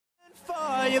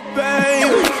you,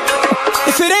 babe.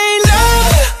 If it ain't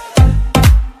love,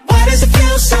 why does it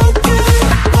feel so good?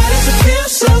 Why does it feel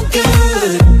so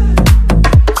good?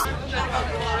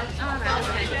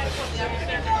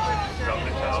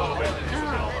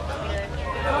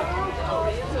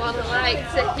 What I like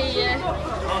to hear.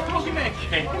 What are you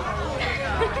making?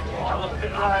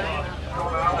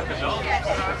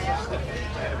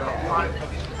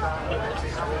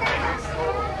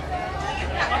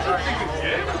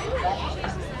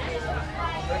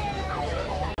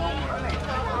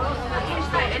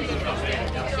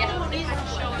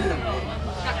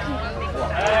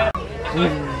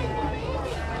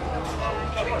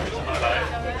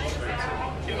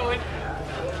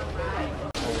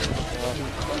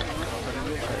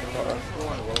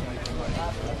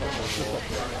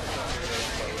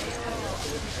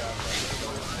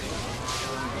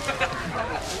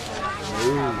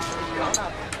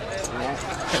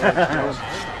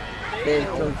 They're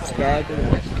so scared of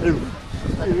it.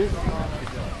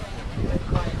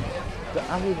 The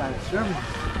army man's German.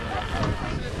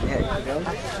 Yeah, you know.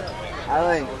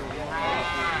 Alan,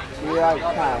 you like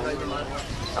cows?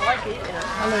 I like eating them.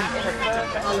 Alan,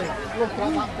 look at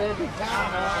that baby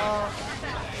cow.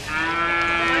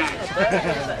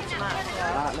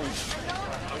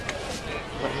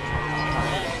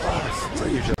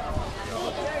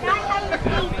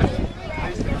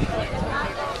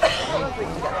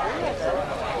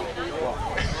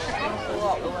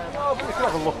 Oh, but we can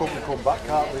have a look up and come back,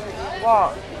 can't we?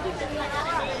 What?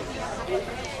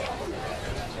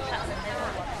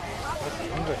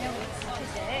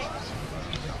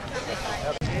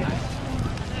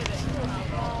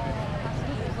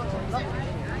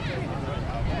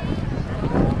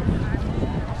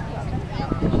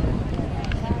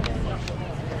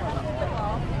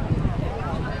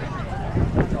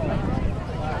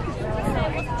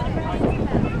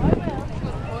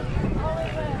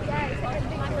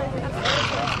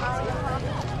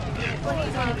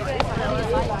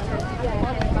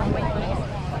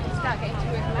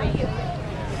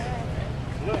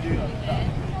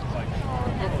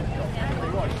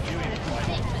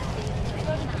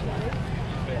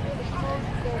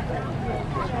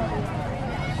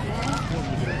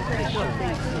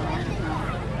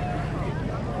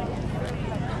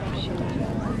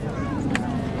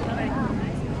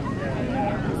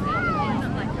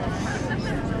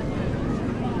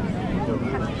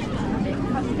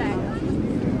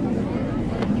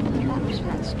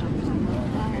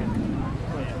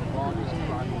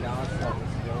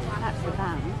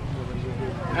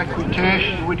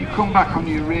 Equitation, would you come back on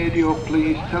your radio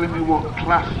please, telling me what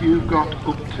class you've got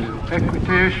up to?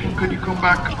 Equitation, could you come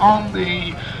back on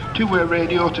the two-way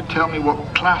radio to tell me what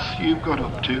class you've got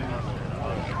up to?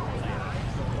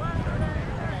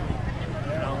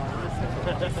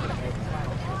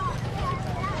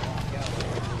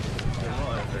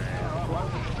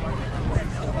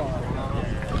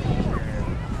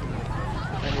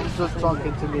 And he's just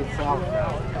talking to myself.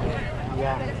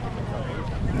 Yeah.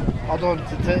 I don't want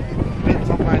to take bits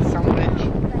off my sandwich.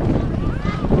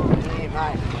 Hey,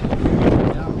 mate.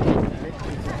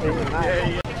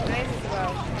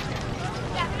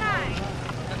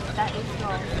 That is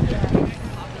wrong.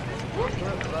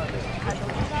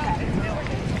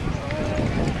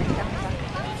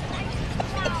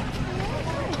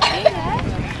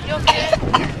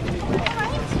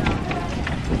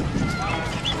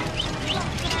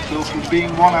 So from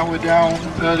being 1 hour down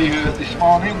earlier this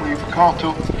morning, we've caught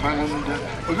up and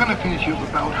we're going to finish up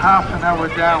about half an hour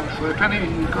down. So if any of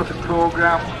you have got a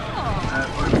programme,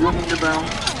 we're running about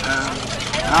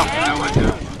half an hour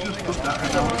down. We'll just put that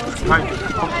right at the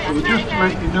top. So just to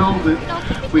let you know that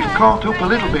we've caught up a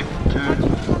little bit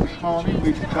this morning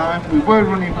with time. We were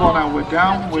running 1 hour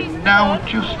down. We're now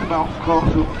just about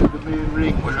caught up to the main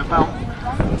ring. We're about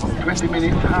 20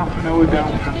 minutes, half an hour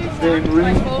down from the main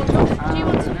ring. And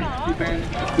the next event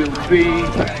will be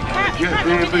Jeff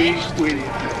Avery with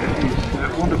his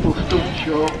wonderful stunt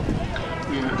show.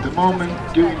 We're at the moment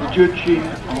doing the judging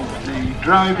of the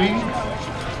driving.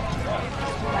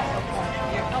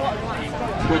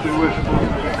 So we were supposed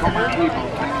to be commentary, but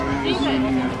anyway,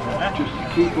 just to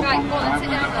keep up on time,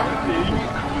 we're not going to do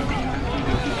commentary and do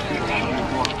the description of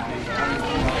what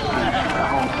the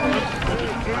whole thing.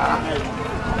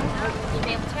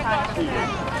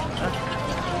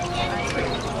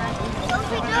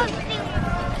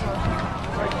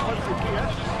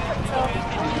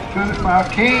 First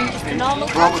marquee is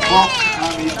 12 o'clock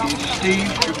and it is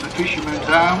Steve from the Fisherman's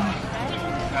Arms,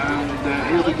 and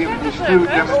he'll be giving his food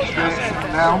demonstration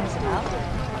now.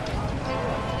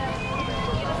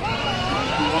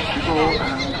 If you want to go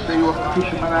and see what the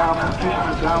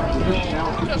fisherman's arm position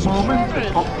out at the moment.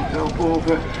 They popped himself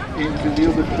over into the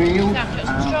other field, and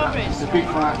that's the big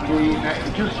marquee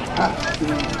just past the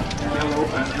yellow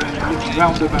and red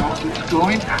roundabout it's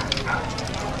going.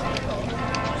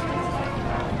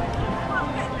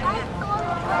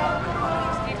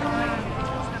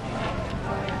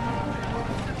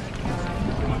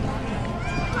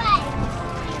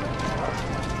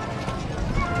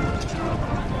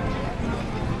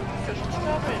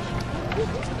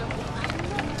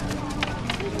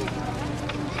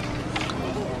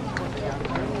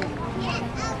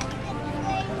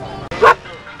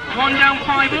 One down,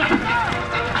 5 up,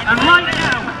 and right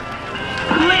now,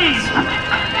 please,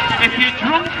 if you're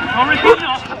drunk or if you're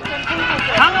not,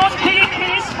 hang on to your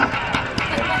kids,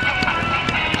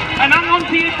 and hang on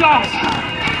to your dogs,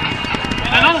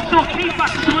 and also keep back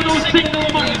some of those single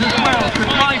mums as well, because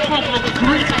my front looks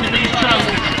great in these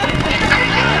trousers.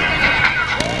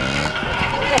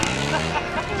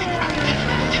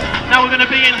 Now we're going to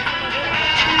be in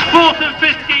 4th and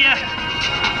 5th gear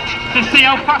to see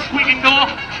how fast we can go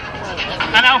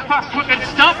and how fast we can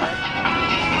stop.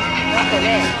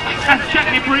 Let's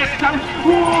check my brakes out.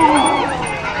 Whoa!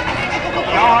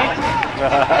 Alright.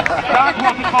 That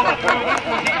wasn't bothered through this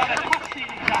one.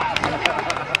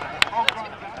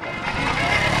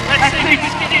 Let's see if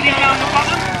it's getting around the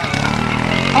bottom.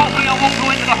 Hopefully I won't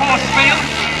go into the horse field.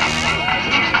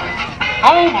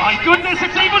 Oh my goodness,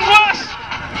 it's even worse!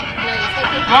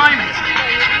 Blimey.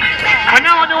 Well,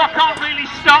 now I know I can't really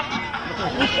stop.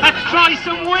 Let's try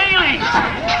some wheelies.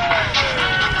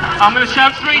 I'm going to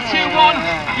shout 3, 2, 1.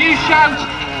 You shout,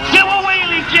 do a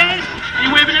wheelie, Jez. Are you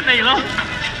waving at me, look?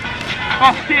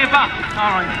 Oh, steer back.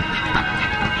 All right.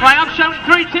 Right, I'm shouting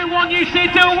 3, 2, 1. You say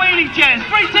do a wheelie, Jez.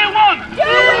 3, 2, 1. Do a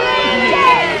wheelie,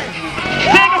 Jez.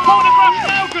 Take a photograph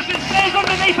now, because it says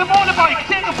underneath the motorbike.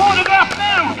 Take a photograph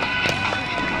now.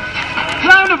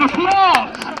 Round of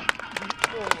applause.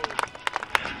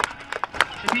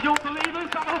 If you don't believe us,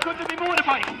 have a look under my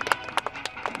motorbike.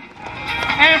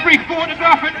 Every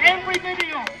photograph and every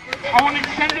video, I want to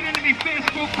send it into my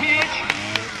Facebook page.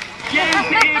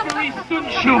 James Avery's Stunt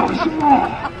Shows.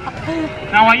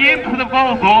 Now I aim for the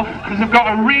Volvo because I've got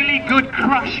a really good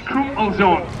crash crumple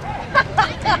zone.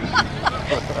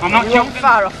 I'm not joking.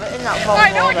 Far off it in that Volvo.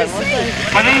 I know what you see.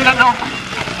 But even that,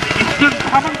 his stunts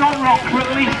haven't gone wrong for at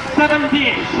least 7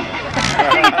 days.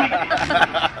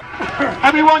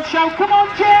 Everyone shout, come on,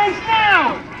 Jez,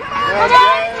 now! Come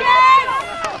on, Jez!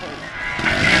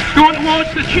 Going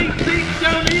towards the cheap seats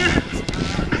down here.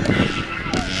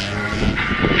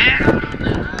 Yeah.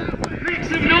 Make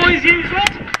some noise, you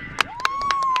lot.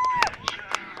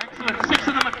 Excellent. 6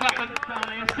 of them are clapping down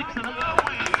here. 6 of them.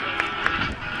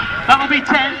 That'll be 10.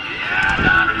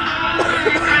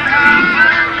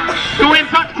 Going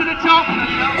back to the top.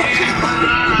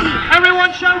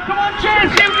 Everyone shout, come on, Jez,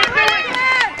 you can do it!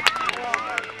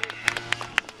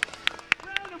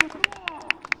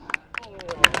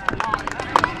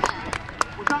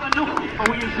 Or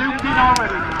were you zoomed in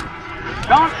already?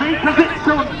 Can't see because it's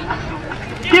sun.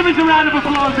 Give us a round of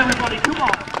applause, everybody. Come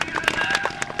on.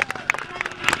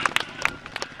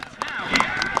 Now,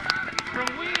 from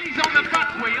wheelies on the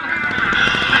back wheel,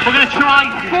 we're going to try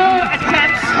 4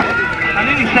 attempts. I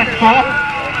nearly said 4.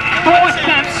 4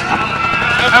 attempts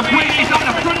of wheelies on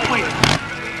the front wheel.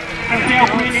 And see how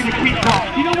wheelie the keep off.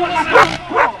 Do you know what that's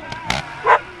for?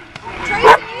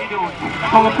 You don't.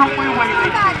 For the front wheel wheelie.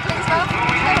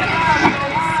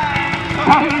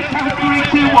 I'm going to shout 3,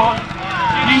 2, 1.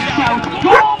 You shout,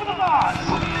 go over the bars!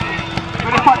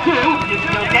 But if I do,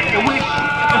 you'll get your wish.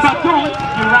 If I don't,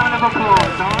 your round of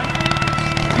applause, alright?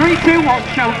 3, 2, 1,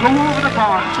 shout, go over the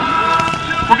bars.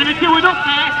 We're going to do it up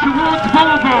there towards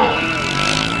Volvo.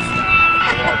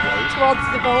 Towards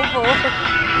the Volvo.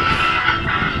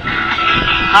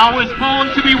 I was born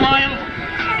to be wild.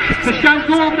 So shout,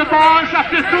 go over the bars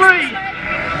after 3,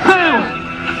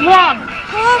 2, 1.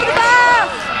 Go over the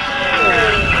bars!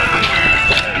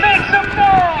 Make some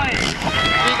noise!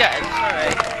 You get it,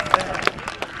 sorry.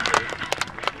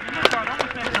 God, I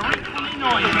almost make a really funny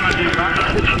noise when I do that.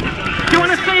 Do you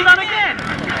want to see that again?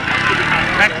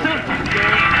 Excellent.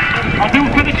 I'll do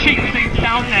it for the cheap seats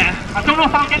down there. I don't know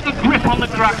if I'll get the grip on the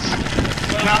grass.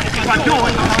 Well, if I do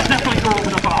it, I'll definitely go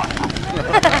over the bar.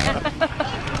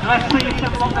 Let's see you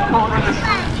step along the corner of the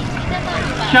street.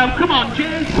 Shout, come on,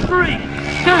 James. 3,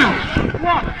 2, 1. Come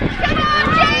on,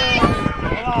 James!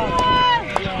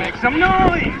 Make some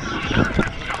noise!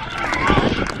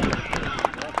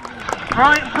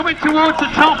 Right, I'm coming towards the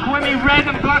top where my red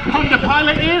and black Honda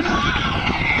Pilot is.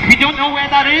 If you don't know where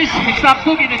that is, it's that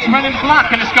buggy that's red and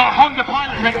black and it's got Honda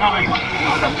Pilot written on it.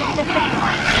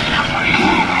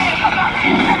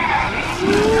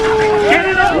 Get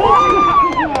it up!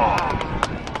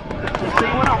 We'll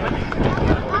see what happens.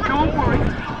 But don't worry,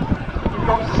 you've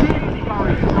got safety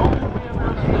barriers all the way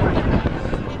around the track.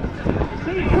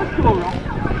 See, it could go wrong.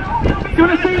 Do you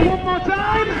want to see it one more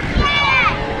time?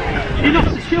 You're not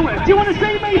so sure. Do you want to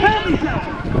see me hurt myself?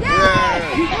 Yeah!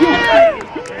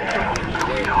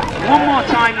 One more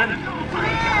time then.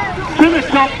 To the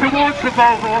top towards the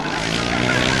Volvo.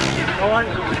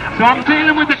 So I'm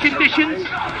dealing with the conditions.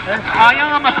 I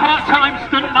am a part-time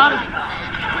stuntman.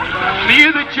 The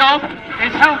other job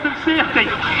is health and safety.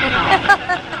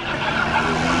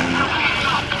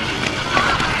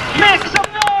 Make some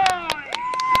noise!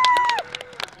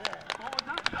 What was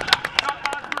that? Not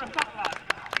bad for a fat lad.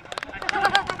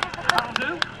 That'll do.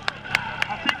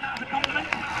 I'll take that as a compliment.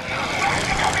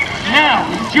 Now,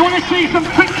 do you want to see some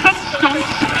tricks and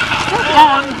stunts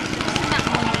on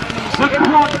the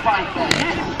quad bike?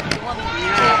 Yes?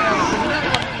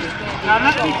 Now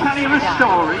let me tell you a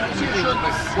story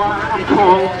why I'm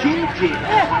called Gigi.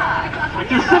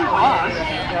 It's as simple as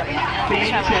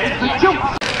being chased with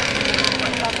jumps.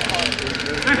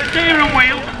 The steering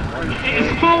wheel, it is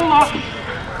full lock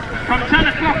from 10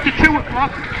 o'clock to 2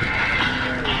 o'clock,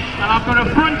 and I've got a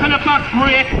front and a back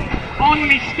brake on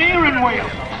my steering wheel,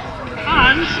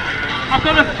 and I've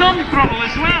got a thumb throttle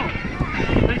as well.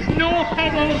 There's no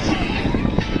pedals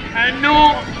and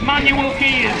no manual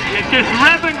gears. It's just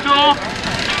rev and go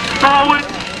forward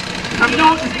from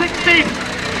 0 to 60 in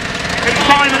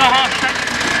 5.5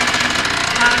 seconds,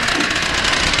 and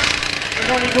it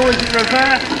only goes in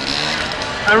reverse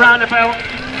around about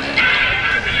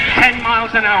 10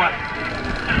 miles an hour.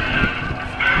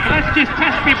 Let's just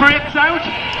test my brakes out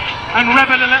and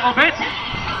rev it a little bit.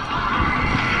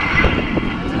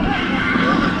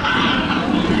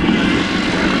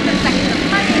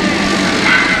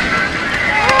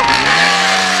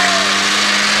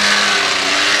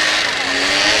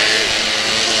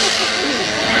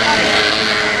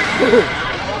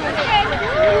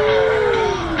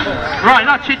 Right,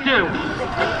 that should do.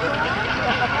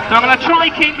 So I'm going to try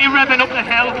and keep me revving up the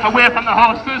hill, away from the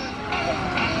horses.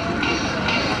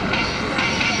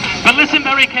 But listen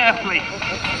very carefully.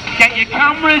 Get your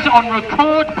cameras on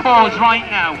record pause right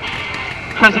now.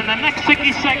 Because in the next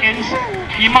 60 seconds,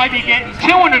 you might be getting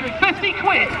 250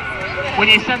 quid when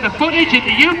you send the footage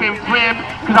into you've been framed,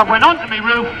 because I went onto my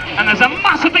roof and there's a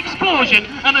massive explosion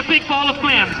and a big ball of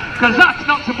flames. Because that's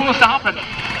not supposed to happen.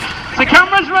 So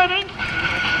cameras ready?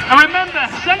 And remember,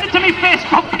 send it to my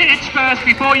Facebook page first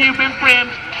before you've been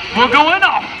framed. We're going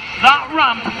off that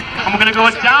ramp and we're going to go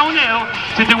downhill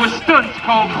to do a stunt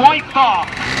called Quite Far.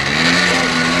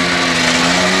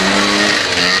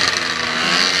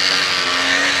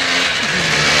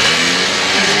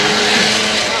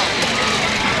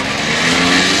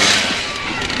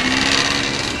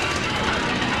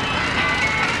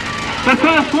 The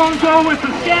first one's always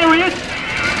the scariest.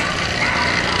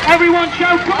 Everyone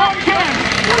shout, come on, Ken!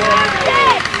 Come on,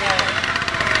 Ken!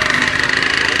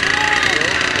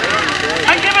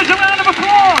 And give us a round of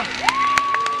applause!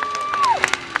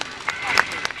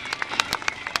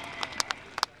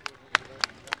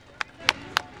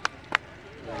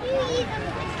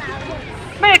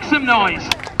 Make some noise!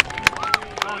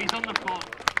 Oh, he's on the phone.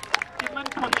 Give him a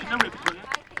punch in the ribs, will you?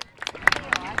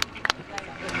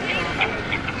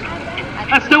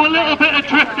 Let's do a little bit of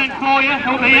drifting for you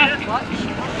over here.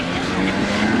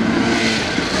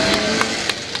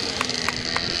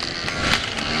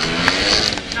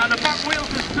 Now the back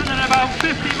wheels are spinning about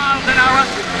 50 miles an hour,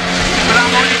 but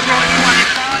I'm only going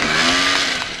 25.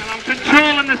 And I'm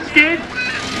controlling the skid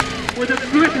with a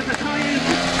grip of the tyres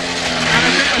and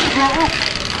a bit of throttle.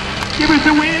 Give us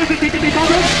a wave if you can be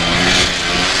bothered.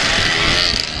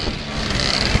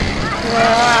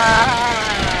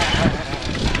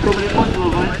 Probably a bunch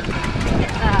of it.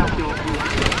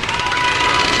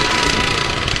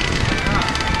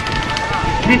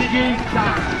 This huge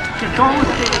chance. Get all the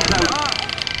steers out.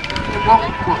 In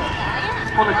one push.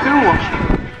 On a two wash.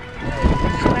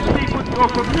 Let's see if we can go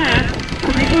from there to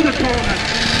the other corner.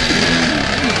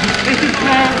 This is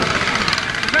called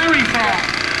Very Far.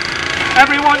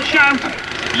 Everyone shout,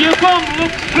 your bum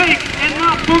looks big in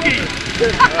that buggy.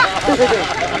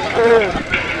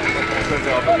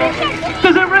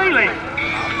 Does it really?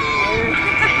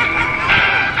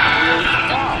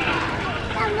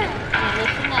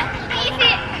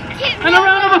 And a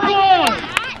round of applause!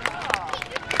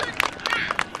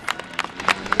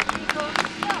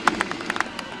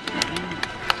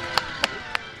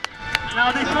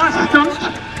 Now this last stunt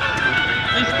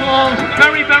is called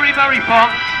Very, Very, Very Far.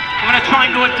 I'm going to try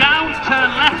and go down, turn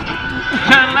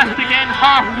left again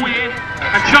halfway,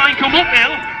 and try and come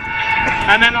uphill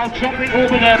And then I'll drop it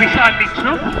over there beside me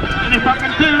truck. And if I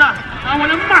can do that, I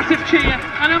want a massive cheer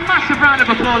and a massive round of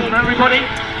applause for everybody.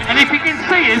 And if you can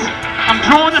see us, I'm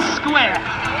drawing a square.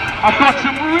 I've got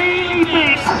some really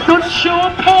big stunt show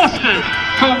posters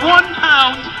for £1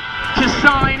 to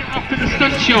sign after the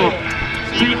stunt show.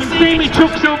 So you can see me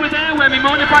trucks over there where my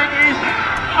motorbike is.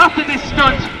 After this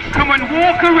stunt, come and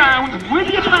walk around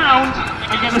with your pound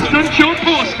and get a stunt show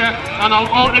poster, and I'll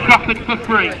autograph it for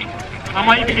free. I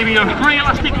might even give you a free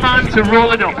elastic band to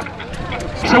roll it up.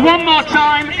 So one more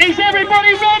time, is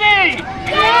everybody ready?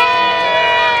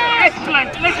 Yeah!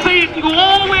 Excellent. Let's see if you can go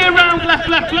all the way around left,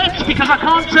 left, left, because I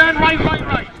can't turn right, right,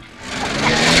 right.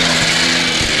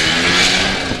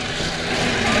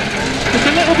 Just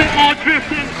a little bit more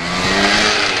drifting.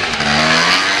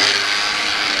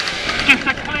 Just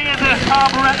to clear the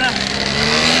carburetor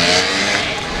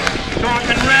so I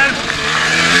can rev.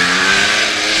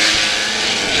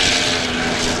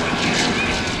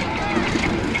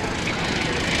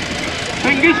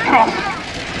 Fingers crossed.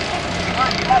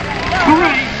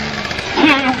 3, 2,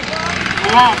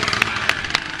 1.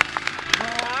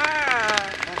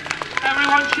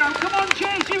 Everyone shout, come on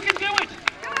Chase, you can do it.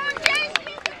 Come on, James,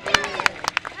 you can do it.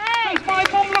 Hey. Does my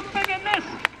bum look big in this?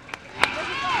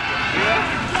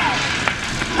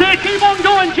 Say, keep on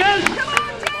going, Jez. Come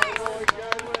on, James.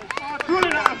 Oh, it's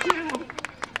running out of fuel.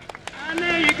 And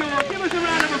there you go. Give us a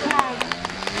round of applause.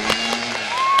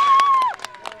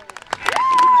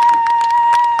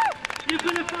 You've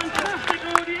been a fantastic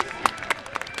audience.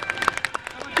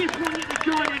 And I just want you to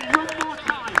join in one more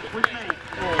time with me.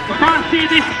 If I say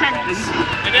this sentence,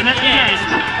 and at the end,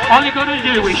 all you've got to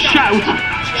do is shout,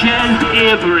 Jez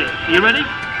Avery. You ready?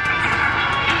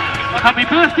 Happy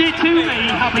birthday to me,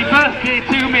 happy birthday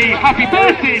to me, happy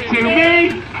birthday to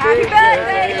me. Happy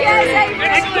birthday, Jez Avery.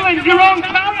 Excellent, you're on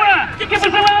camera. Give us a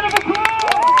round of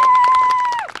applause.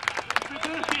 Happy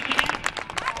birthday to you.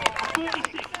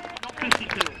 46, not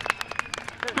 52.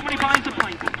 Somebody buys a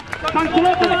pint. Thanks a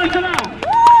lot for lighting out.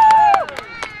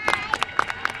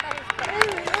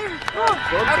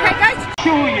 Okay, guys.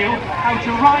 Show you how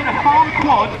to ride a farm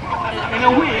quad in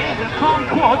a way that farm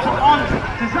quads aren't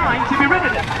designed to be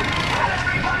ridden.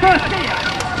 First gear,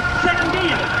 second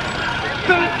gear,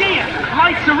 third gear,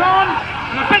 lights are on,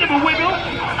 and a bit of a wiggle,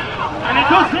 and it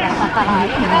does this.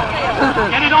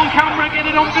 Get it on camera, get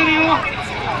it on video,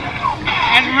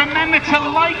 and remember to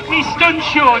like me stunt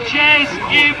show, Jez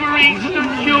Avery stunt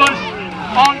shows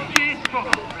on Facebook.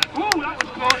 Ooh, that was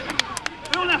close.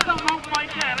 Who left that mountain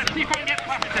bike there? Let's see if I can get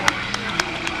past it.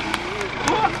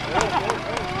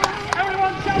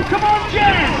 Everyone shout, come on,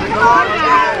 Jez! Come on,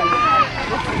 Jez!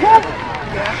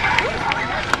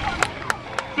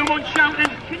 Someone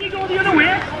shouting, can you go the other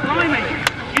way? Blimey,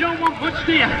 you don't want much,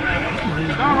 do you?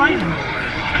 Alright.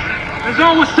 There's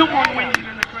always someone whinging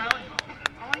in the crowd.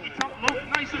 I like your top look,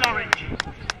 nice and orange.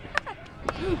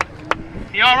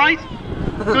 You alright?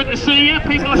 Good to see you,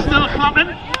 people are still clapping.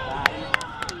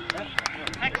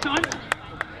 Excellent.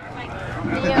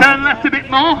 Turn left a bit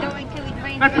more.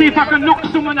 Let's see if I can knock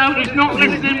someone out who's not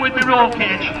listening with the roll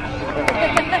cage.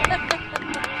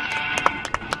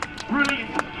 Brilliant.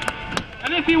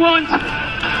 And if you want,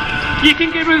 you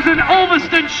can give us an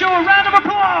Ulverston show round of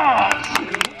applause.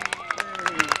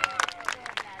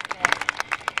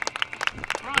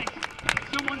 Right.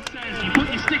 Someone says you put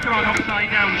your sticker on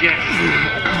upside down, Jess.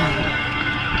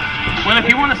 Well, if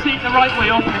you want to see it the right way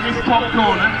up in this top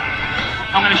corner,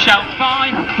 I'm going to shout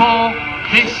 5, 4,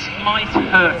 this might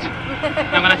hurt.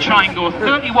 I'm going to try and go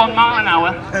 31 miles an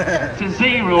hour to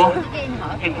 0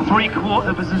 in 3/4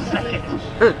 of a second.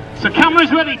 So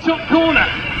cameras ready, top corner.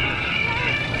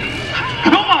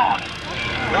 Come on!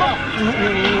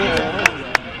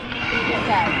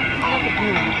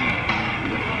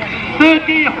 Third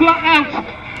gear, flat out.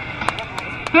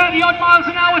 30 odd miles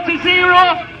an hour to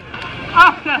 0.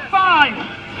 After 5,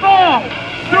 4,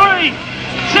 3,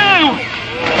 2.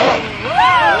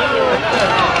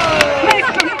 Make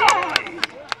some noise!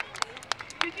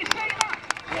 Did you see that?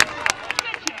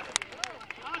 Did you?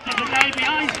 I did it there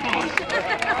behind us.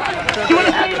 Do you want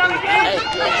to see that again?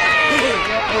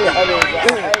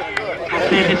 I'll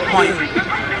say this quietly.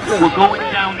 We're going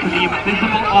down to the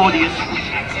invisible audience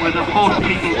where the horse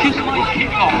people just might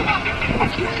kick off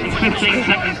in 15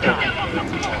 seconds time.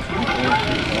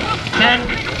 10,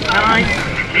 9,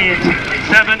 8,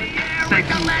 7, 6,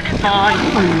 5,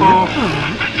 4.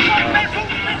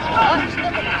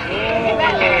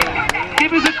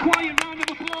 Give us a quiet round of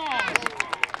applause.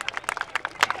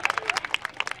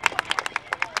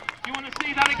 You want to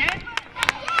see that again?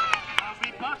 I'll be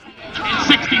back in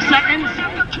 60 seconds.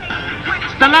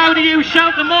 The loud louder you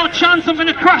shout, the more chance I'm going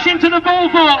to crash into the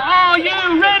Volvo. Are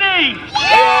you ready?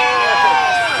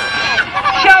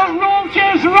 Shout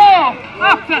Roaches Raw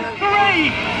after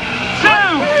 3, 2,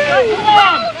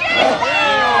 1.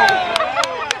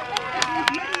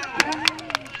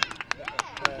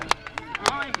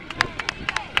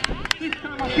 This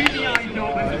time I'll keep the eyes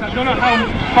open because I don't know how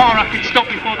far I can stop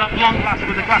before that long glass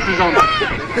with the glasses on.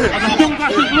 Are the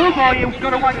sunglasses low or you've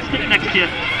got a white stick next to you?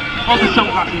 Or the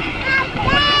sunglasses?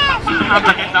 Sometimes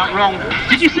I get that wrong.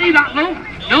 Did you see that, Lou?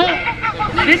 No?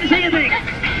 I didn't see a thing.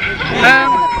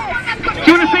 Do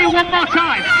you want to see it one more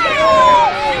time?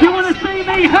 Do you want to see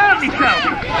me hurt myself?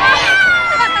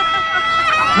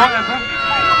 Whatever.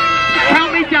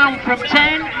 Count me down from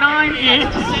 10, 9, 8,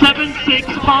 7, 6,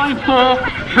 5, 4.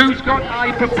 Who's got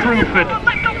ibuprofen?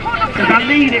 Because I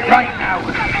need it right now.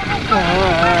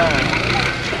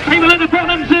 People at the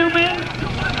bottom zoom in.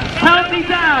 Count me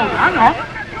down. Hang on.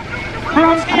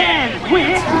 From 10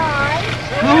 with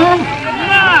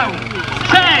now.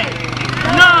 10,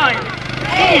 9,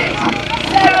 8,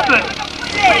 7,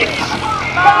 6,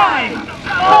 5,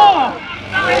 4,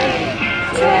 3,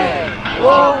 2,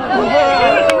 1.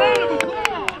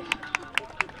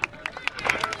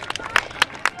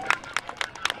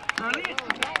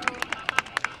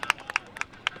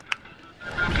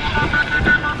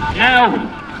 Now,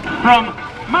 from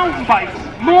mountain bikes,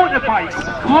 motorbikes,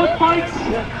 quad bikes,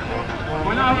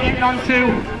 we're now getting on to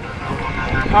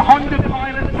a Honda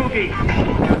Pilot buggy.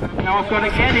 Now I've got to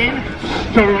get in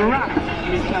to wrap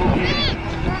myself in.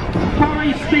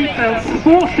 5 seatbelts,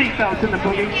 4 seatbelts in the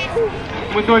buggy.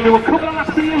 We're going to do a couple of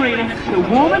laps in the arena to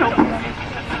warm it up.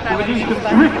 We're going to do some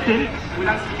drifting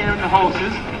without scaring the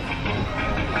horses.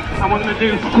 And we're going to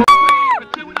do for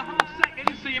 2.5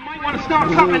 seconds, so you might want to start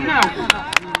clapping now.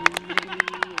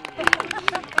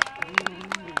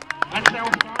 That's how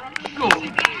far I can go.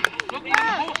 Look, the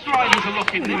horse riders are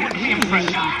looking, they would be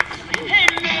impressed.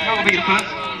 That'll be the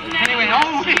first. Anyway,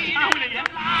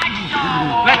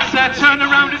 let's turn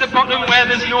around at the bottom where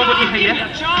there's nobody here.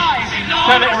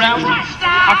 Turn it around,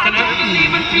 after that.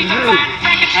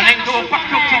 And then go back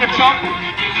up to the top.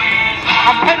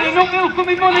 I'm pedaling uphill for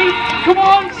my money. Come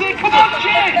on, say, come on,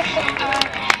 Jess!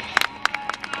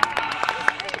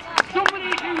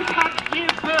 Somebody who's had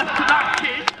gave birth to that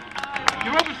kid,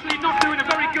 you're obviously not doing a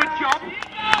very good job.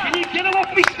 Can you get him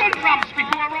off me stunt ramps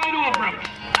before I ride over him?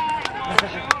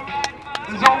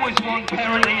 There's always one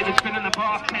parent here that's been in the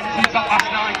bar tent since that last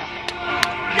night.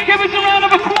 Give us a round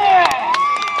of applause!